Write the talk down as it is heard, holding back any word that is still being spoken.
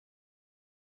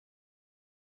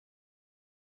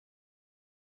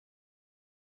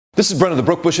This is Brent of the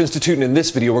Brook Bush Institute, and in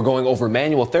this video we're going over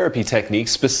manual therapy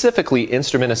techniques, specifically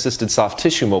instrument-assisted soft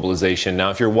tissue mobilization. Now,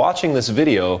 if you're watching this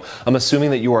video, I'm assuming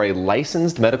that you are a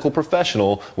licensed medical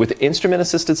professional with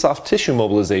instrument-assisted soft tissue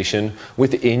mobilization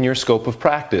within your scope of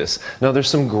practice. Now,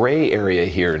 there's some gray area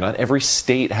here. Not every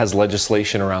state has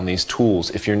legislation around these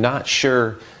tools. If you're not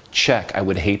sure, check. I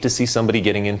would hate to see somebody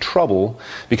getting in trouble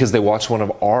because they watched one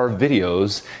of our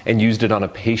videos and used it on a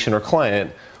patient or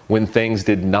client when things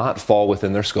did not fall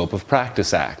within their scope of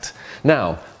practice act.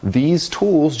 Now, these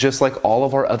tools, just like all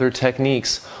of our other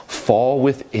techniques, fall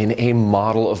within a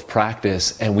model of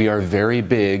practice, and we are very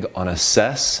big on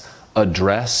assess,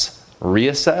 address,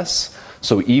 reassess.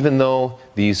 So even though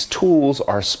these tools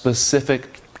are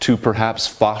specific to perhaps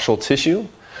fascial tissue,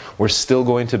 we're still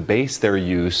going to base their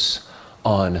use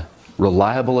on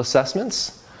reliable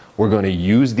assessments. We're going to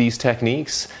use these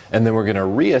techniques, and then we're going to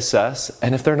reassess,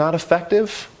 and if they're not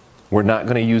effective, we're not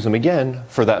going to use them again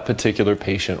for that particular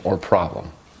patient or problem.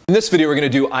 In this video, we're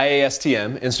going to do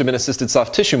IASTM, instrument-assisted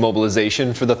soft tissue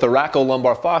mobilization, for the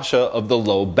thoracolumbar fascia of the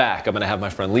low back. I'm going to have my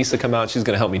friend Lisa come out. She's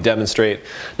going to help me demonstrate.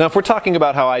 Now, if we're talking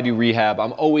about how I do rehab,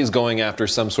 I'm always going after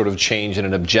some sort of change in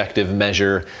an objective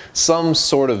measure, some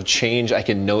sort of change I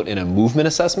can note in a movement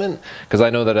assessment, because I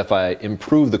know that if I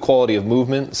improve the quality of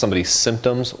movement, somebody's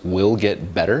symptoms will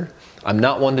get better. I'm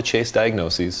not one to chase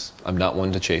diagnoses. I'm not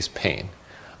one to chase pain.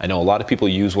 I know a lot of people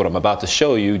use what I'm about to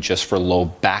show you just for low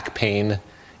back pain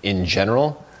in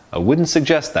general. I wouldn't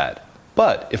suggest that.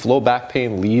 But if low back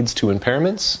pain leads to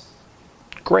impairments,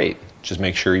 great. Just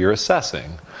make sure you're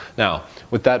assessing. Now,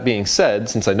 with that being said,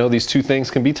 since I know these two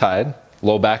things can be tied,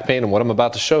 low back pain and what I'm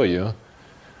about to show you,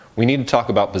 we need to talk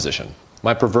about position.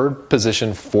 My preferred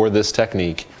position for this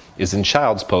technique is in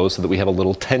child's pose so that we have a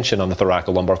little tension on the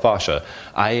thoracolumbar fascia.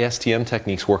 IASTM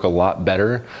techniques work a lot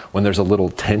better when there's a little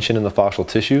tension in the fascial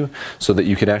tissue so that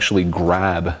you can actually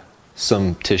grab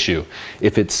some tissue.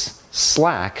 If it's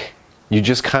slack, you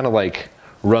just kind of like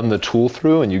run the tool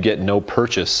through and you get no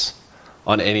purchase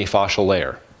on any fascial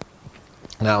layer.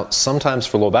 Now, sometimes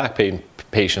for low back pain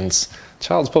patients,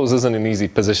 child's pose isn't an easy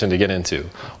position to get into,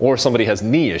 or somebody has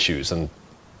knee issues and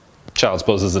child's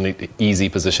pose is an easy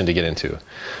position to get into.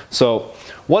 So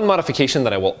one modification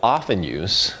that I will often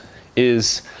use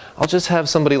is I'll just have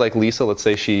somebody like Lisa, let's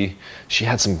say she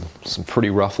had some pretty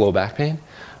rough low back pain.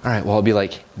 All right, well, I'll be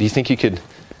like, do you think you could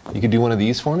do one of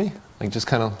these for me? Like just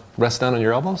kind of rest down on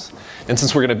your elbows? And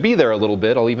since we're gonna be there a little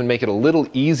bit, I'll even make it a little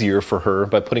easier for her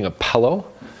by putting a pillow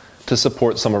to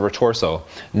support some of her torso.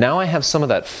 Now I have some of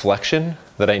that flexion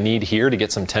that I need here to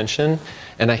get some tension,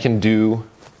 and I can do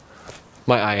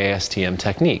my IASTM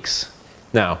techniques.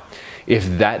 Now,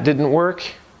 if that didn't work,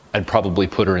 I'd probably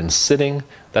put her in sitting.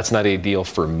 That's not ideal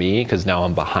for me because now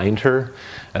I'm behind her,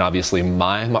 and obviously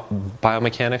my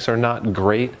biomechanics are not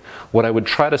great. What I would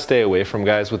try to stay away from,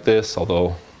 guys, with this,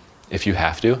 although if you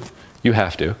have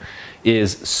to,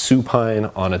 is supine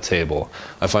on a table.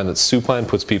 I find that supine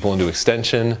puts people into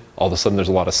extension. All of a sudden there's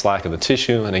a lot of slack in the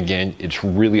tissue, and again, it's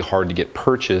really hard to get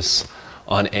purchase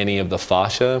on any of the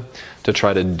fascia to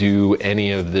try to do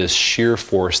any of this shear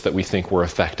force that we think we're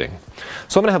affecting.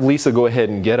 So I'm gonna have Lisa go ahead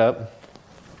and get up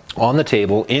on the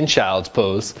table in child's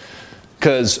pose,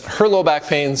 because her low back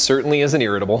pain certainly isn't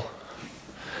irritable.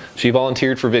 She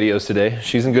volunteered for videos today.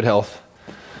 She's in good health.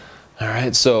 All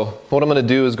right, so what I'm gonna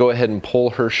do is go ahead and pull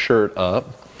her shirt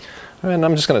up, and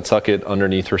I'm just gonna tuck it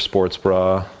underneath her sports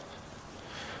bra. All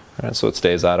right, so it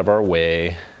stays out of our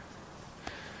way.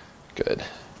 Good.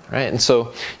 Right, and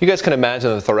so you guys can imagine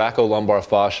the thoracolumbar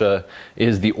fascia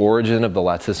is the origin of the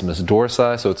latissimus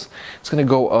dorsi, so it's going to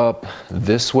go up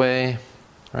this way,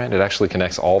 right? It actually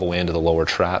connects all the way into the lower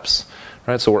traps,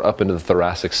 right? So we're up into the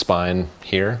thoracic spine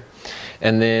here.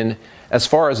 And then as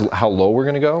far as how low we're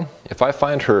going to go, if I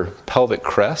find her pelvic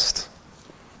crest,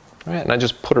 right, and I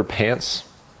just put her pants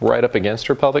right up against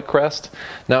her pelvic crest,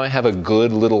 now I have a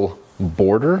good little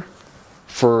border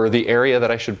for the area that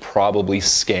I should probably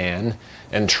scan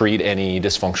and treat any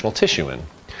dysfunctional tissue in.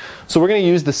 So we're going to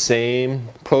use the same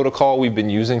protocol we've been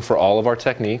using for all of our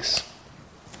techniques.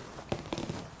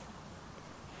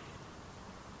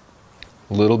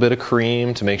 A little bit of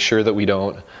cream to make sure that we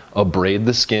don't abrade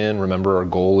the skin. Remember, our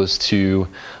goal is to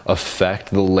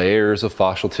affect the layers of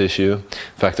fascial tissue.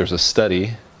 In fact, there's a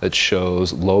study that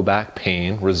shows low back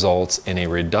pain results in a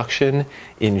reduction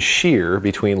in shear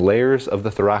between layers of the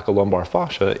thoracolumbar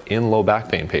fascia in low back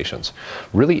pain patients.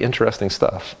 Really interesting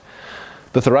stuff.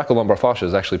 The thoracolumbar fascia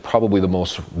is actually probably the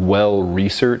most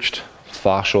well-researched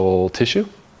fascial tissue.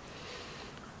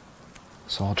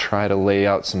 So I'll try to lay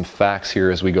out some facts here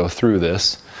as we go through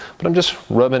this, but I'm just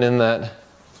rubbing in that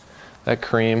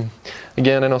cream.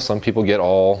 Again, I know some people get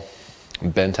all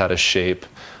bent out of shape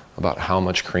about how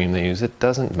much cream they use. It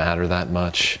doesn't matter that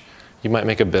much. You might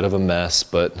make a bit of a mess,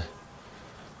 but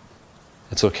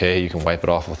it's okay. You can wipe it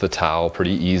off with a towel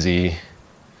pretty easy,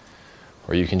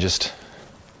 or you can just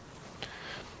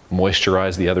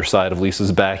moisturize the other side of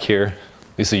Lisa's back here.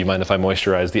 Lisa, you mind if I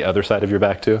moisturize the other side of your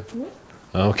back too?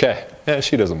 Okay, yeah,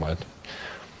 she doesn't mind.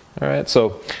 All right,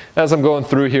 so as I'm going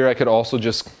through here, I could also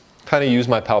just kind of use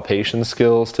my palpation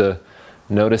skills to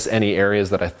notice any areas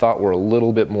that I thought were a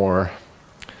little bit more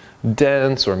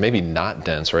dense, or maybe not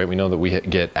dense, right? We know that we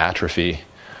get atrophy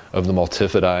of the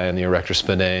multifidi and the erector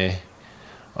spinae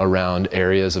around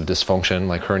areas of dysfunction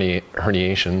like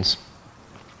herniations.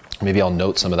 Maybe I'll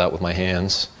note some of that with my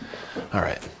hands. All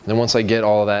right, then once I get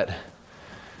all that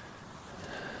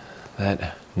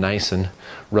nice and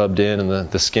rubbed in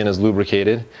and the skin is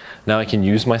lubricated, now I can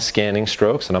use my scanning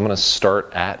strokes, and I'm going to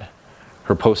start at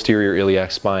her posterior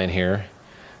iliac spine here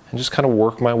and just kind of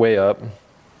work my way up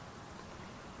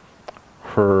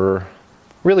her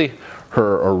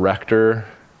erector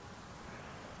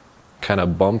kind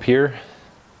of bump here.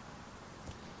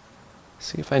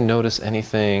 See if I notice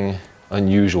anything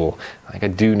unusual. Like I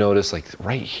do notice, like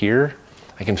right here,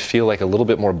 I can feel like a little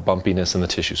bit more bumpiness in the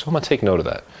tissue. So I'm gonna take note of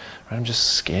that. I'm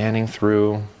just scanning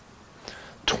through,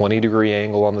 20-degree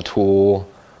angle on the tool,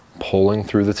 pulling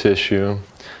through the tissue.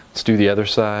 Let's do the other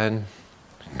side.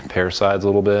 Compare sides a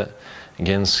little bit.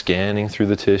 Again, scanning through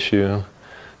the tissue,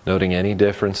 noting any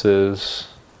differences.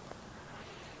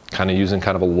 Kind of using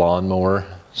kind of a lawnmower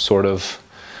sort of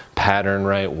pattern,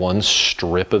 right? One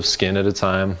strip of skin at a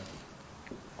time.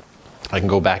 I can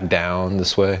go back down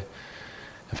this way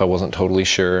if I wasn't totally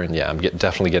sure. And yeah, I'm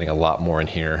definitely getting a lot more in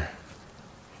here.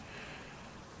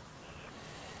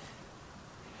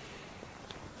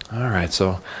 All right,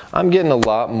 so I'm getting a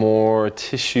lot more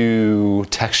tissue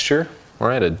texture,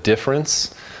 right? A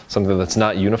difference, something that's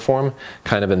not uniform,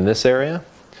 kind of in this area.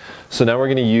 So now we're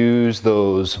going to use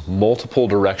those multiple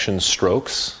direction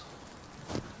strokes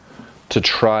to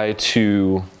try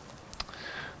to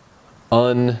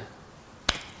unbind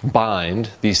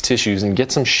these tissues and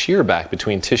get some shear back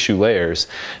between tissue layers.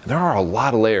 And there are a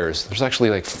lot of layers. There's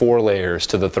actually like 4 layers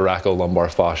to the thoracolumbar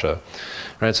fascia.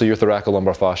 Right, so your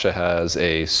thoracolumbar fascia has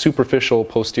a superficial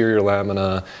posterior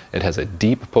lamina, it has a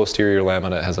deep posterior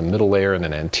lamina, it has a middle layer and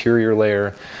an anterior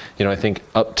layer. You know, I think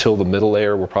up till the middle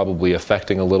layer we're probably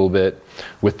affecting a little bit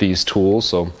with these tools,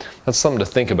 so that's something to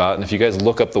think about. And if you guys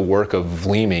look up the work of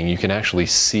Vleeming, you can actually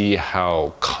see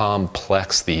how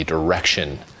complex the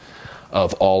direction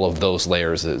of all of those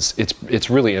layers is. It's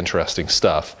really interesting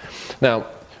stuff. Now,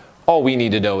 all we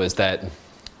need to know is that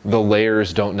the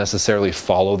layers don't necessarily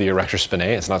follow the erector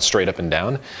spinae. It's not straight up and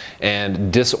down.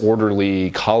 And disorderly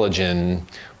collagen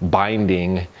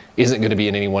binding isn't going to be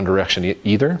in any one direction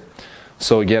either.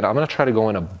 So again, I'm going to try to go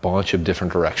in a bunch of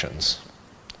different directions.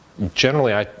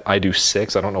 Generally, I do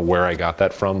 6. I don't know where I got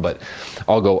that from, but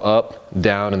I'll go up,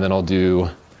 down, and then I'll do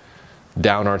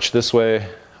down arch this way,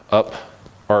 up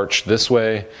arch this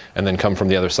way, and then come from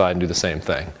the other side and do the same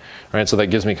thing. All right, so that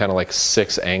gives me kind of like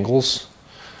 6 angles.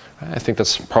 I think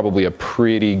that's probably a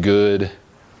pretty good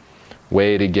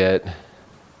way to get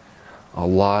a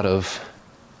lot of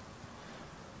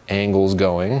angles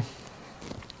going.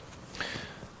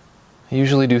 I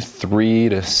usually do 3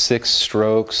 to 6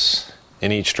 strokes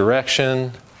in each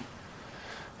direction.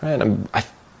 And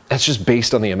that's just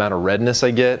based on the amount of redness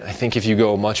I get. I think if you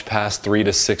go much past 3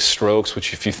 to 6 strokes,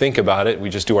 which if you think about it,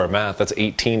 we just do our math, that's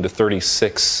 18 to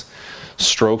 36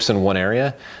 strokes in one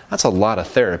area. That's a lot of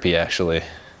therapy actually.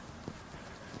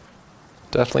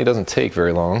 Definitely doesn't take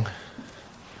very long.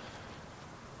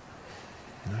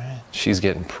 All right. She's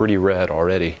getting pretty red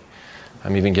already.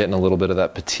 I'm even getting a little bit of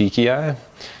that petechiae. You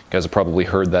guys have probably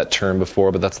heard that term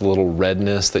before, but that's the little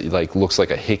redness that like looks like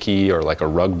a hickey or like a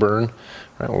rug burn,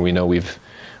 right? Where we know we've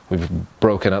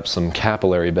broken up some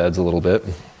capillary beds a little bit.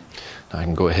 Now I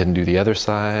can go ahead and do the other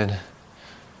side.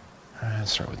 All right,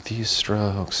 start with these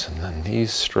strokes and then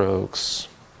these strokes.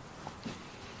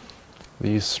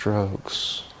 These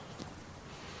strokes.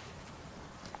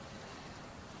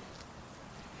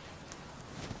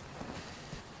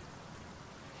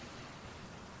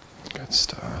 Good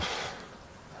stuff.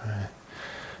 All right.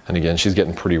 And again, she's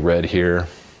getting pretty red here.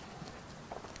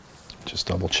 Just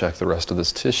double check the rest of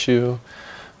this tissue.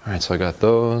 All right, so I got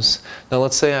those. Now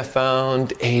let's say I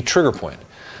found a trigger point.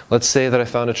 Let's say that I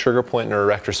found a trigger point in her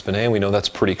erector spinae. We know that's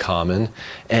pretty common.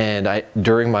 And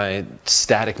during my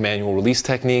static manual release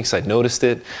techniques, I noticed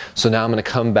it. So now I'm going to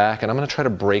come back and I'm going to try to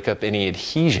break up any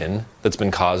adhesion that's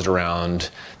been caused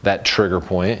around that trigger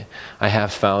point. I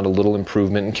have found a little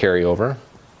improvement in carryover.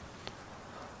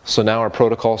 So now our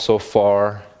protocol so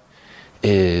far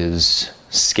is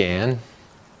scan,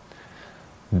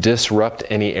 disrupt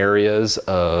any areas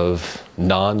of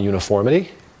non-uniformity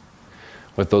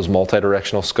with those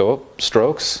multi-directional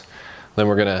strokes. Then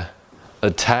we're going to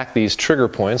attack these trigger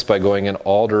points by going in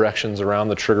all directions around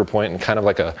the trigger point in kind of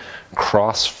like a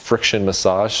cross-friction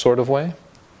massage sort of way.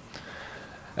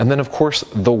 And then, of course,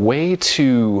 the way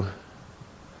to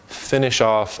finish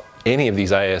off any of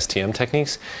these IASTM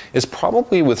techniques is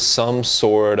probably with some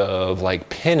sort of like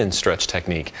pin and stretch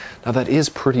technique. Now, that is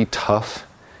pretty tough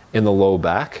in the low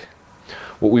back.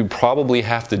 What we probably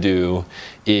have to do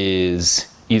is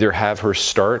either have her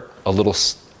start a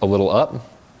little up,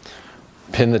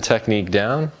 pin the technique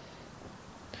down,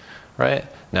 right?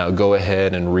 Now go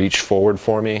ahead and reach forward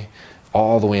for me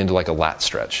all the way into like a lat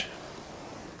stretch.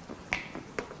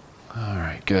 All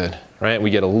right, good. Right,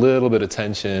 we get a little bit of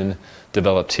tension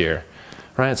developed here.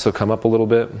 Right, so come up a little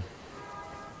bit.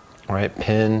 All right,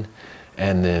 pin,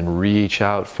 and then reach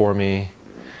out for me.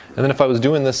 And then if I was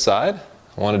doing this side,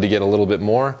 I wanted to get a little bit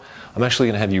more, I'm actually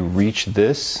gonna have you reach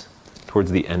this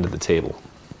towards the end of the table.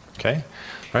 Okay,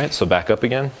 all right, so back up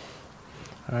again.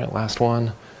 All right, last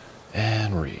one,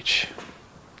 and reach.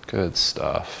 Good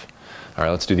stuff. All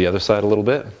right, let's do the other side a little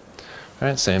bit. All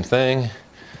right, same thing.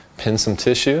 Pin some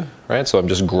tissue, right? So I'm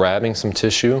just grabbing some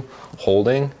tissue,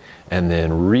 holding, and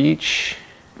then reach.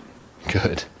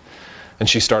 Good. And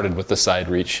she started with the side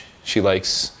reach. She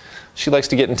likes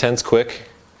to get intense quick.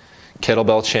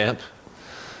 Kettlebell champ.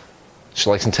 She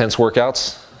likes intense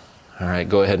workouts. All right,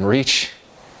 go ahead and reach.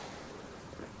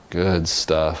 Good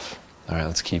stuff. All right,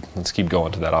 let's keep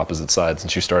going to that opposite side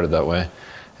since you started that way.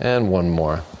 And one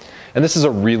more. And this is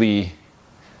a really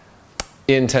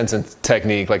intense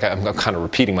technique. Like I'm kind of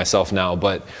repeating myself now,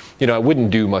 but you know, I wouldn't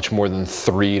do much more than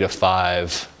 3 to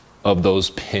 5 of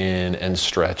those pin and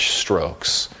stretch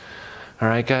strokes. All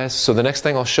right, guys. So the next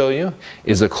thing I'll show you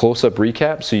is a close-up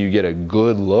recap, so you get a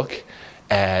good look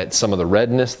at some of the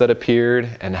redness that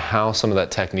appeared and how some of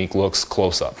that technique looks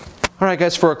close up. All right,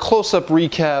 guys. For a close-up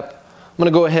recap, I'm going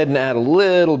to go ahead and add a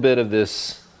little bit of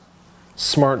this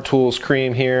Smart Tools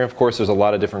cream here. Of course, there's a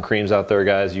lot of different creams out there,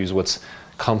 guys. Use what's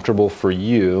comfortable for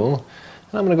you.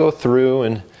 And I'm going to go through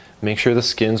and make sure the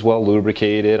skin's well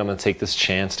lubricated. I'm going to take this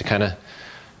chance to kind of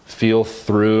feel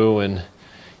through and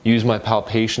use my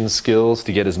palpation skills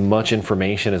to get as much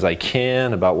information as I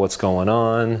can about what's going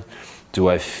on. Do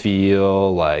I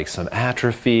feel like some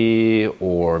atrophy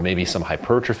or maybe some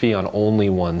hypertrophy on only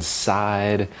one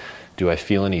side? Do I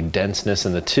feel any denseness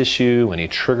in the tissue, any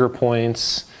trigger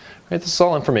points? Right, this is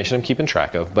all information I'm keeping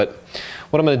track of, but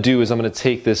what I'm going to do is I'm going to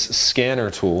take this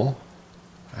scanner tool.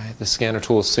 Right, the scanner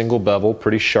tool is single bevel,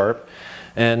 pretty sharp,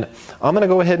 and I'm going to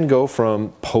go ahead and go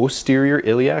from posterior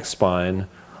iliac spine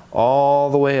all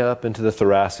the way up into the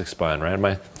thoracic spine. Right,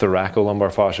 my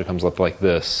thoracolumbar fascia comes up like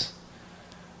this.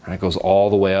 Right, it goes all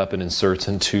the way up and inserts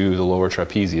into the lower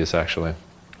trapezius, actually.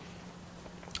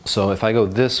 So if I go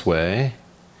this way,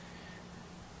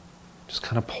 just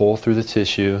kind of pull through the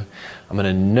tissue. I'm going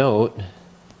to note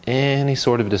any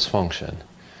sort of dysfunction.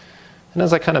 And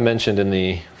as I kind of mentioned in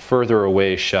the further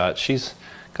away shot, she's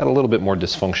got a little bit more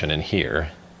dysfunction in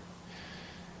here.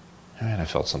 All right, I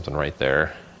felt something right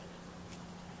there.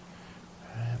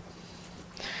 All right.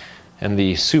 And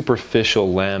the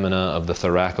superficial lamina of the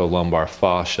thoracolumbar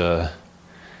fascia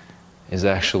is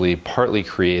actually partly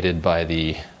created by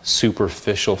the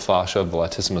superficial fascia of the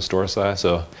latissimus dorsi.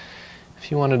 So if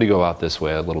you wanted to go out this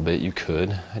way a little bit, you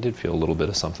could. I did feel a little bit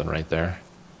of something right there.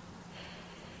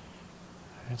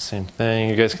 All right, same thing.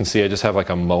 You guys can see I just have like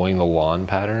a mowing the lawn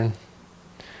pattern.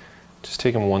 Just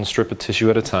taking one strip of tissue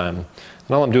at a time.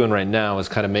 And all I'm doing right now is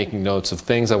kind of making notes of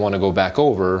things I want to go back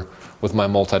over with my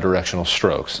multi-directional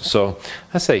strokes. So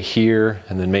I say here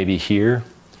and then maybe here.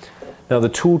 Now the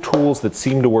two tools that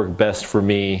seem to work best for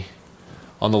me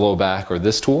on the low back are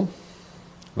this tool,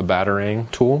 the Batarang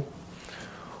tool,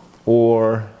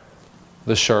 or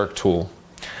the shark tool.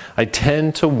 I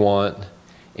tend to want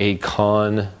a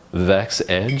convex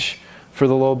edge for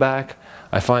the low back.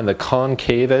 I find the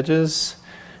concave edges,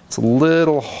 it's a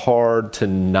little hard to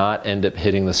not end up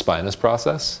hitting the spinous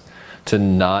process, to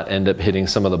not end up hitting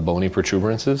some of the bony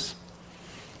protuberances.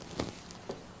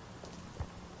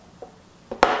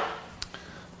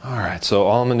 All right, so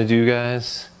all I'm going to do,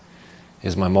 guys,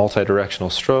 is my multi-directional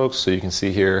strokes. So you can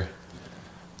see here,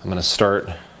 I'm going to start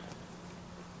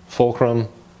fulcrum,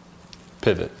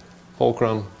 pivot,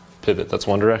 fulcrum, pivot. That's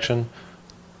one direction.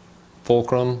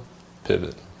 Fulcrum,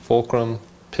 pivot, fulcrum,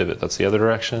 pivot. That's the other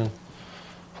direction.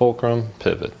 Fulcrum,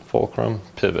 pivot, fulcrum,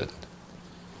 pivot.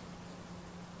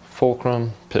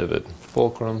 Fulcrum, pivot,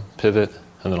 fulcrum, pivot,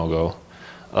 and then I'll go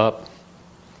up,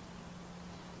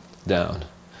 down.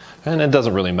 And it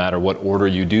doesn't really matter what order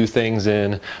you do things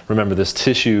in. Remember, this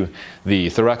tissue, the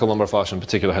thoracolumbar fascia in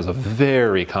particular, has a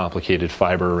very complicated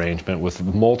fiber arrangement with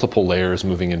multiple layers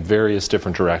moving in various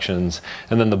different directions.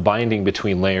 And then the binding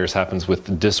between layers happens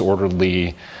with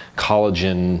disorderly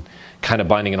collagen kind of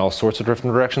binding in all sorts of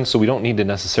different directions. So we don't need to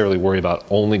necessarily worry about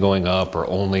only going up or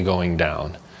only going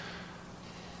down.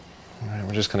 All right,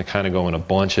 we're just going to kind of go in a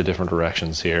bunch of different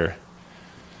directions here.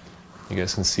 You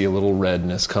guys can see a little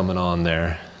redness coming on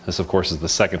there. This, of course, is the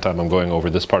second time I'm going over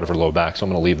this part of her low back, so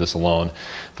I'm going to leave this alone.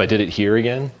 If I did it here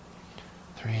again,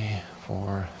 3,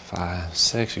 4, 5,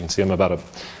 6, you can see I'm about a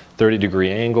 30-degree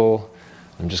angle.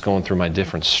 I'm just going through my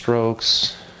different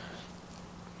strokes.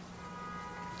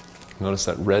 Notice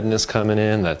that redness coming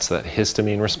in, that's that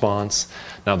histamine response.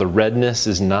 Now, the redness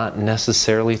is not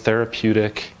necessarily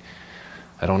therapeutic.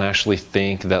 I don't actually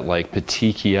think that like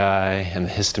petechiae and the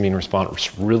histamine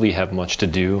response really have much to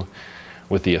do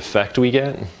with the effect we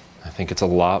get. I think it's a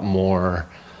lot more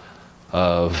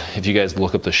of, if you guys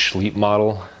look up the Schlepp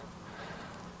model,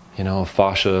 you know,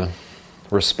 fascia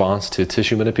response to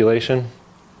tissue manipulation,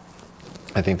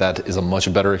 I think that is a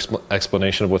much better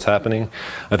explanation of what's happening.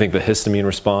 I think the histamine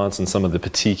response and some of the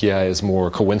petechiae is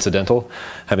more coincidental,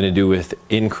 having to do with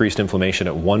increased inflammation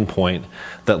at one point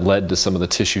that led to some of the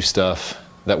tissue stuff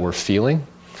that we're feeling.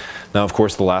 Now, of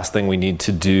course, the last thing we need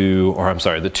to do, or I'm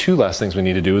sorry, the two last things we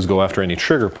need to do is go after any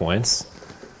trigger points,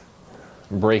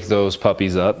 break those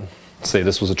puppies up. Say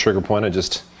this was a trigger point, I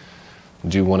just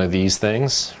do one of these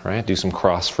things, right? Do some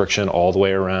cross friction all the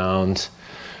way around,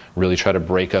 really try to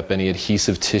break up any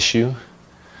adhesive tissue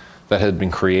that had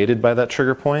been created by that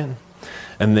trigger point.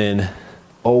 And then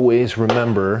always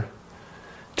remember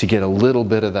to get a little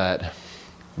bit of that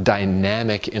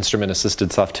dynamic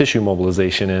instrument-assisted soft tissue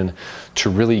mobilization in to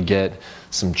really get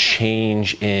some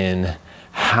change in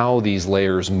how these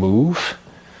layers move.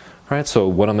 All right, so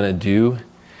what I'm going to do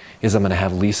is I'm going to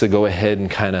have Lisa go ahead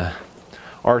and kind of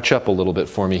arch up a little bit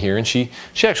for me here, and she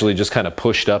actually just kind of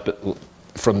pushed up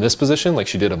from this position like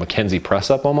she did a Mackenzie press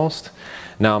up almost.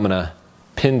 Now I'm going to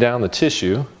pin down the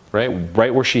tissue right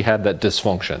where she had that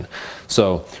dysfunction.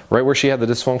 So right where she had the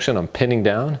dysfunction, I'm pinning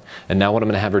down, and now what I'm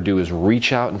going to have her do is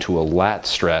reach out into a lat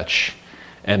stretch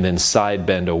and then side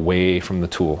bend away from the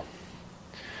tool.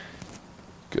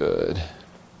 Good.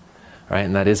 All right,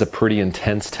 and that is a pretty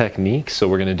intense technique, so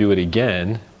we're going to do it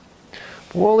again.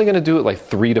 We're only going to do it like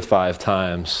 3 to 5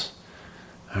 times.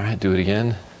 All right, do it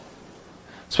again,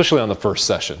 especially on the first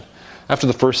session. After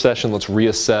the first session, let's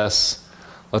reassess.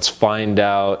 Let's find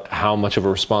out how much of a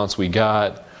response we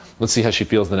got. Let's see how she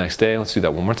feels the next day. Let's do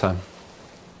that one more time.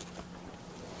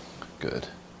 Good.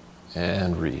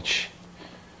 And reach.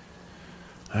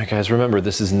 All right, guys, remember,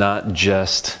 this is not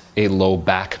just a low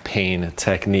back pain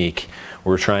technique.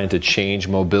 We're trying to change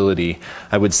mobility.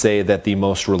 I would say that the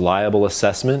most reliable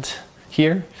assessment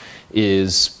here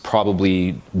is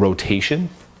probably rotation.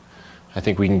 I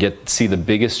think we can see the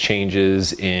biggest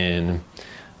changes in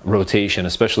rotation,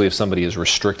 especially if somebody is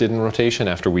restricted in rotation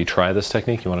after we try this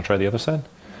technique. You want to try the other side?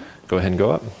 Go ahead and go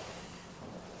up.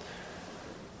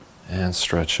 And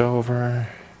stretch over.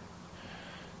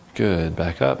 Good.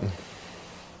 Back up.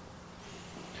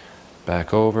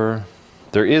 Back over.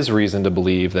 There is reason to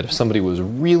believe that if somebody was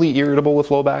really irritable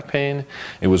with low back pain,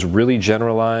 it was really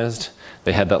generalized,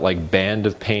 they had that like band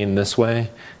of pain this way,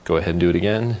 go ahead and do it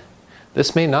again.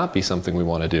 This may not be something we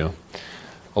want to do.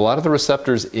 A lot of the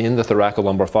receptors in the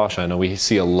thoracolumbar fascia, I know we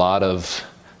see a lot of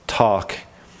talk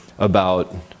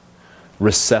about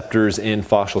receptors in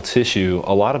fascial tissue.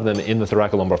 A lot of them in the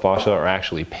thoracolumbar fascia are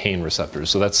actually pain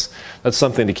receptors. So that's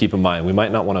something to keep in mind. We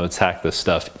might not want to attack this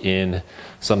stuff in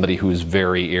somebody who is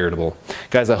very irritable.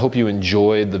 Guys, I hope you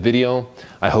enjoyed the video.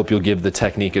 I hope you'll give the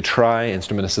technique a try.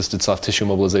 Instrument-assisted soft tissue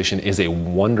mobilization is a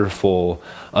wonderful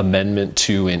amendment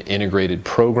to an integrated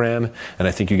program, and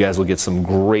I think you guys will get some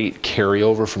great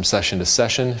carryover from session to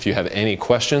session. If you have any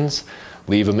questions,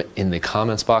 leave them in the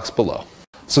comments box below.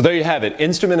 So there you have it,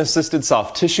 instrument-assisted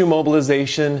soft tissue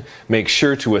mobilization. Make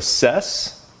sure to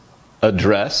assess,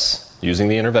 address, using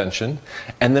the intervention,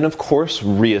 and then of course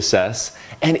reassess.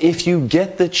 And if you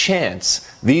get the chance,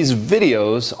 these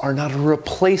videos are not a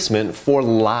replacement for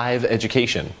live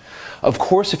education. Of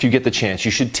course, if you get the chance, you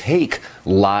should take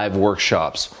live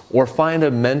workshops or find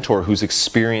a mentor who's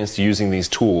experienced using these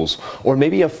tools, or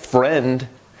maybe a friend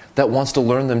that wants to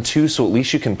learn them too, so at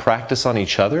least you can practice on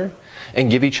each other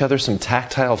and give each other some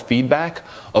tactile feedback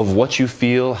of what you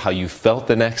feel, how you felt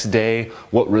the next day,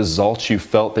 what results you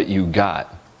felt that you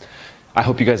got. I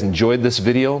hope you guys enjoyed this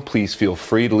video. Please feel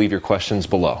free to leave your questions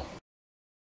below.